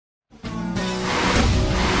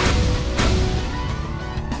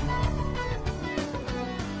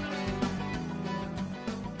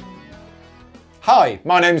Hi,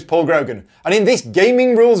 my name's Paul Grogan, and in this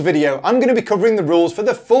gaming rules video I'm going to be covering the rules for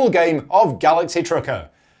the full game of Galaxy Trucker.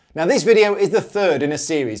 Now this video is the third in a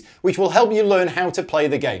series which will help you learn how to play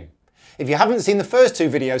the game. If you haven't seen the first two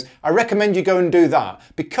videos, I recommend you go and do that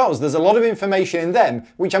because there's a lot of information in them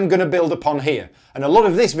which I'm going to build upon here, and a lot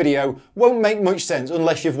of this video won't make much sense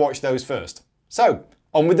unless you've watched those first. So,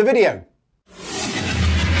 on with the video.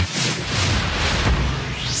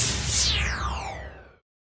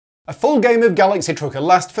 A full game of Galaxy Trucker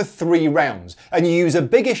lasts for 3 rounds, and you use a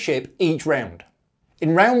bigger ship each round.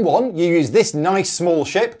 In round 1 you use this nice small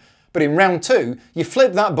ship, but in round 2 you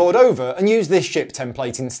flip that board over and use this ship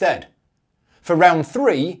template instead. For round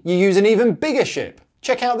 3 you use an even bigger ship.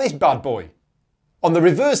 Check out this bad boy. On the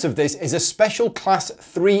reverse of this is a special class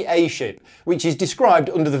 3A ship, which is described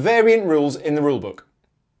under the variant rules in the rulebook.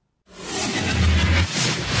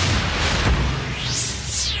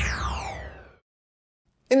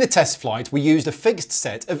 In the test flight we used a fixed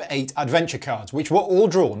set of 8 adventure cards which were all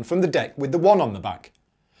drawn from the deck with the 1 on the back.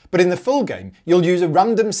 But in the full game you'll use a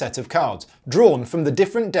random set of cards drawn from the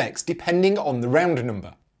different decks depending on the round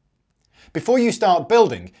number. Before you start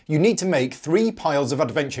building you need to make 3 piles of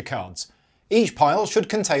adventure cards. Each pile should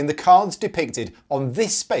contain the cards depicted on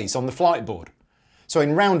this space on the flight board. So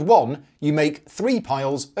in round 1 you make 3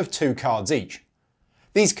 piles of 2 cards each.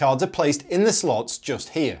 These cards are placed in the slots just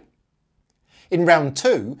here. In round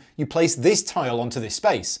 2, you place this tile onto this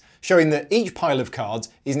space, showing that each pile of cards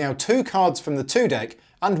is now 2 cards from the 2 deck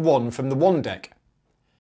and 1 from the 1 deck.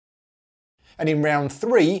 And in round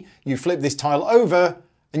 3, you flip this tile over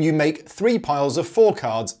and you make 3 piles of 4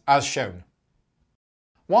 cards as shown.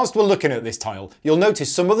 Whilst we're looking at this tile, you'll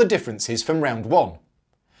notice some other differences from round 1.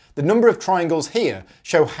 The number of triangles here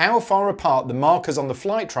show how far apart the markers on the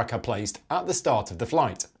flight track are placed at the start of the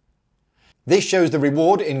flight. This shows the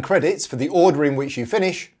reward in credits for the order in which you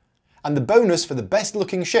finish, and the bonus for the best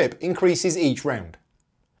looking ship increases each round.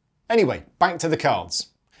 Anyway, back to the cards.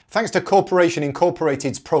 Thanks to Corporation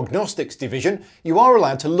Incorporated's Prognostics division, you are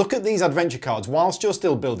allowed to look at these adventure cards whilst you're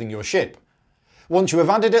still building your ship. Once you have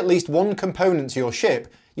added at least one component to your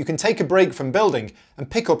ship, you can take a break from building and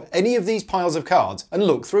pick up any of these piles of cards and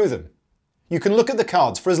look through them. You can look at the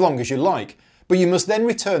cards for as long as you like, but you must then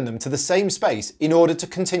return them to the same space in order to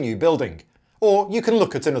continue building. Or you can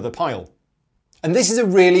look at another pile. And this is a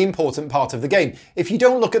really important part of the game. If you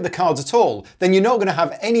don't look at the cards at all, then you're not going to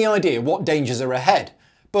have any idea what dangers are ahead.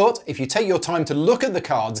 But if you take your time to look at the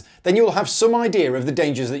cards, then you'll have some idea of the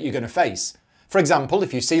dangers that you're going to face. For example,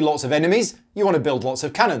 if you see lots of enemies, you want to build lots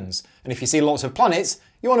of cannons. And if you see lots of planets,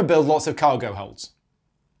 you want to build lots of cargo holds.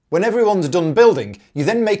 When everyone's done building, you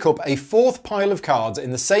then make up a 4th pile of cards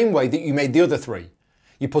in the same way that you made the other 3.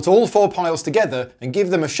 You put all 4 piles together and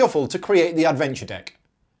give them a shuffle to create the adventure deck.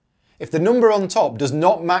 If the number on top does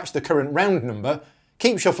not match the current round number,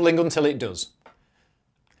 keep shuffling until it does.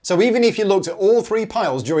 So even if you looked at all 3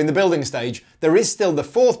 piles during the building stage, there is still the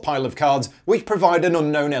 4th pile of cards which provide an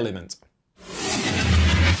unknown element.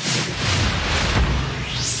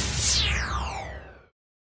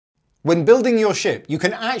 When building your ship, you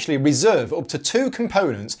can actually reserve up to 2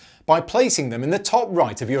 components by placing them in the top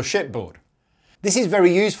right of your shipboard. This is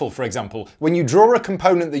very useful, for example, when you draw a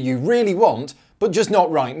component that you really want, but just not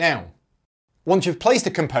right now. Once you've placed a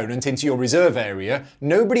component into your reserve area,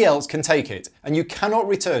 nobody else can take it, and you cannot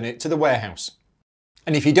return it to the warehouse.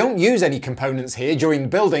 And if you don't use any components here during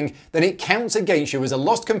building, then it counts against you as a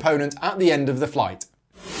lost component at the end of the flight.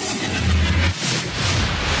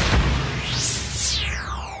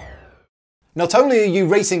 Not only are you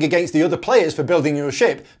racing against the other players for building your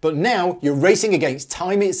ship, but now you're racing against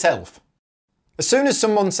time itself. As soon as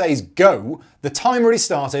someone says go, the timer is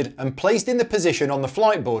started and placed in the position on the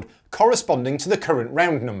flight board corresponding to the current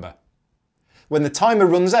round number. When the timer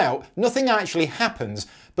runs out, nothing actually happens,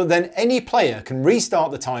 but then any player can restart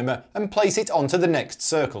the timer and place it onto the next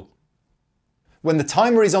circle. When the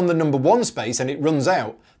timer is on the number 1 space and it runs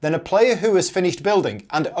out, then a player who has finished building,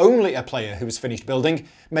 and only a player who has finished building,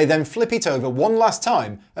 may then flip it over one last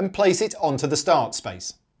time and place it onto the start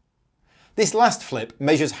space. This last flip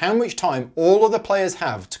measures how much time all other players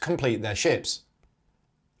have to complete their ships.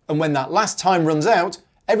 And when that last time runs out,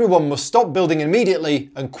 everyone must stop building immediately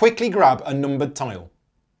and quickly grab a numbered tile.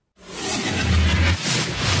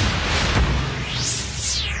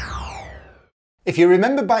 If you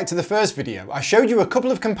remember back to the first video, I showed you a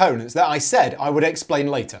couple of components that I said I would explain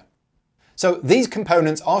later. So these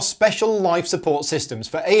components are special life support systems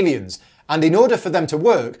for aliens, and in order for them to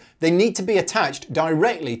work, they need to be attached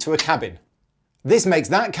directly to a cabin. This makes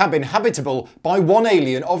that cabin habitable by one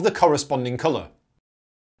alien of the corresponding colour.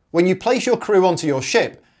 When you place your crew onto your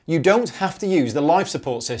ship, you don't have to use the life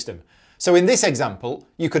support system, So in this example,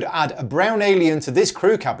 you could add a brown alien to this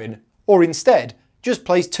crew cabin, or instead, just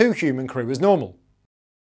place 2 human crew as normal.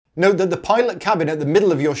 Note that the pilot cabin at the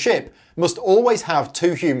middle of your ship must always have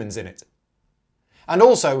 2 humans in it. And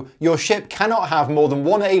also, your ship cannot have more than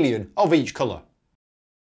 1 alien of each colour.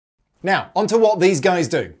 Now, onto what these guys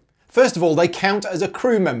do. First of all, they count as a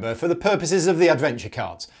crew member for the purposes of the adventure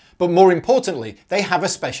cards, but more importantly, they have a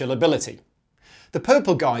special ability. The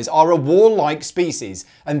purple guys are a warlike species,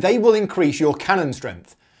 and they will increase your cannon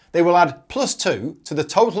strength. They will add +2 to the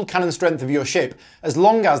total cannon strength of your ship as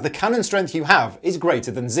long as the cannon strength you have is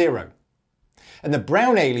greater than 0. And the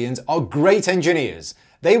brown aliens are great engineers.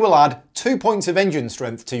 They will add 2 points of engine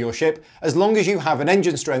strength to your ship as long as you have an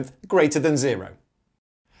engine strength greater than 0.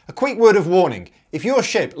 A quick word of warning, if your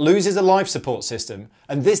ship loses a life support system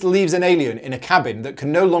and this leaves an alien in a cabin that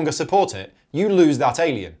can no longer support it, you lose that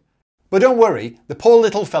alien. But don't worry, the poor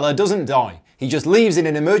little fella doesn't die, he just leaves in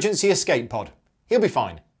an emergency escape pod. He'll be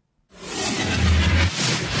fine.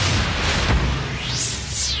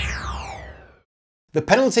 The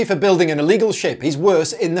penalty for building an illegal ship is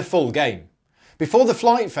worse in the full game. Before the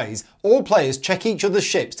flight phase, all players check each other's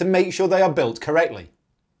ships to make sure they are built correctly.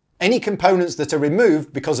 Any components that are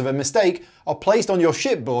removed because of a mistake are placed on your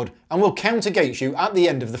shipboard and will count against you at the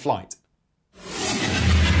end of the flight.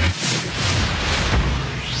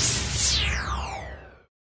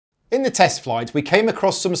 In the test flight, we came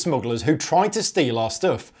across some smugglers who tried to steal our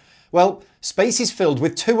stuff. Well, space is filled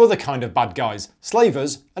with 2 other kind of bad guys,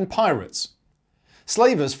 slavers and pirates.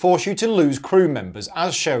 Slavers force you to lose crew members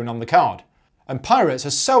as shown on the card, and pirates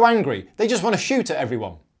are so angry they just want to shoot at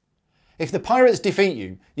everyone. If the pirates defeat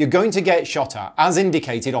you, you're going to get shot at as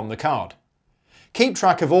indicated on the card. Keep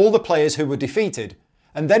track of all the players who were defeated,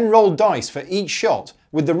 and then roll dice for each shot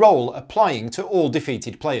with the roll applying to all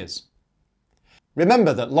defeated players.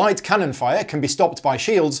 Remember that light cannon fire can be stopped by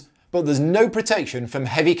shields, but there's no protection from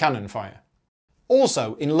heavy cannon fire.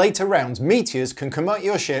 Also, in later rounds, meteors can come at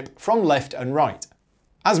your ship from left and right.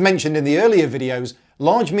 As mentioned in the earlier videos,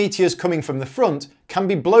 large meteors coming from the front can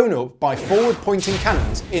be blown up by forward-pointing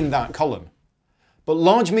cannons in that column. But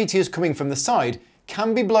large meteors coming from the side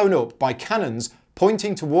can be blown up by cannons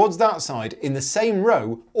pointing towards that side in the same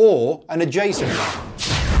row or an adjacent row.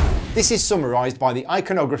 This is summarised by the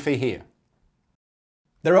iconography here.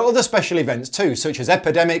 There are other special events too, such as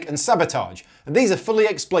epidemic and sabotage, and these are fully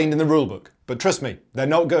explained in the rulebook, but trust me, they're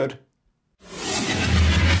not good.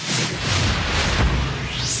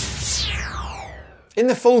 In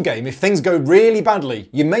the full game, if things go really badly,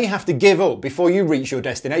 you may have to give up before you reach your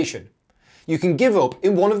destination. You can give up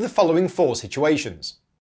in one of the following 4 situations.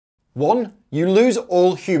 1. You lose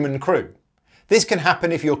all human crew. This can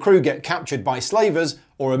happen if your crew get captured by slavers,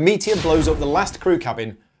 or a meteor blows up the last crew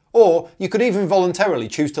cabin, or you could even voluntarily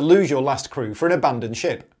choose to lose your last crew for an abandoned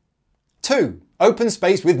ship. 2. Open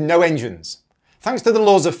space with no engines. Thanks to the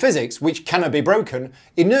laws of physics, which cannot be broken,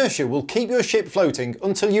 inertia will keep your ship floating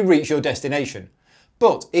until you reach your destination.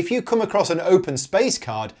 But if you come across an open space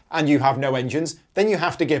card and you have no engines, then you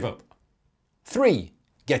have to give up. 3.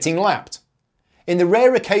 Getting lapped. In the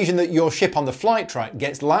rare occasion that your ship on the flight track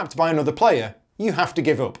gets lapped by another player, you have to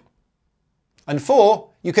give up. And 4.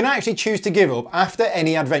 You can actually choose to give up after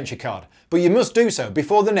any adventure card, but you must do so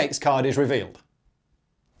before the next card is revealed.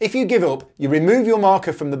 If you give up, you remove your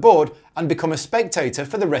marker from the board and become a spectator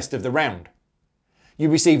for the rest of the round.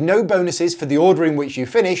 You receive no bonuses for the order in which you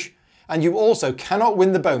finish, and you also cannot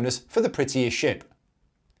win the bonus for the prettiest ship.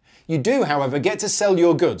 You do, however, get to sell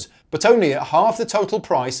your goods, but only at half the total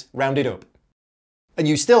price rounded up. And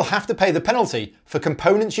you still have to pay the penalty for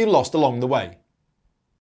components you lost along the way.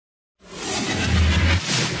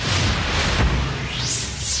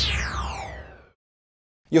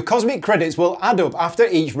 Your cosmic credits will add up after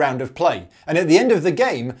each round of play, and at the end of the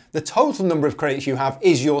game, the total number of credits you have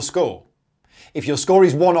is your score. If your score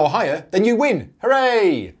is 1 or higher, then you win!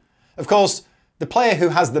 Hooray! Of course, the player who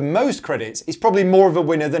has the most credits is probably more of a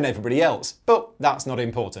winner than everybody else, but that's not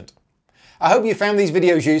important. I hope you found these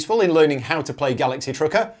videos useful in learning how to play Galaxy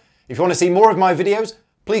Trucker. If you want to see more of my videos,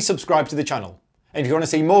 please subscribe to the channel. And if you want to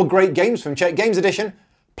see more great games from Czech Games Edition,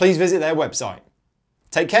 please visit their website.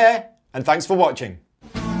 Take care, and thanks for watching.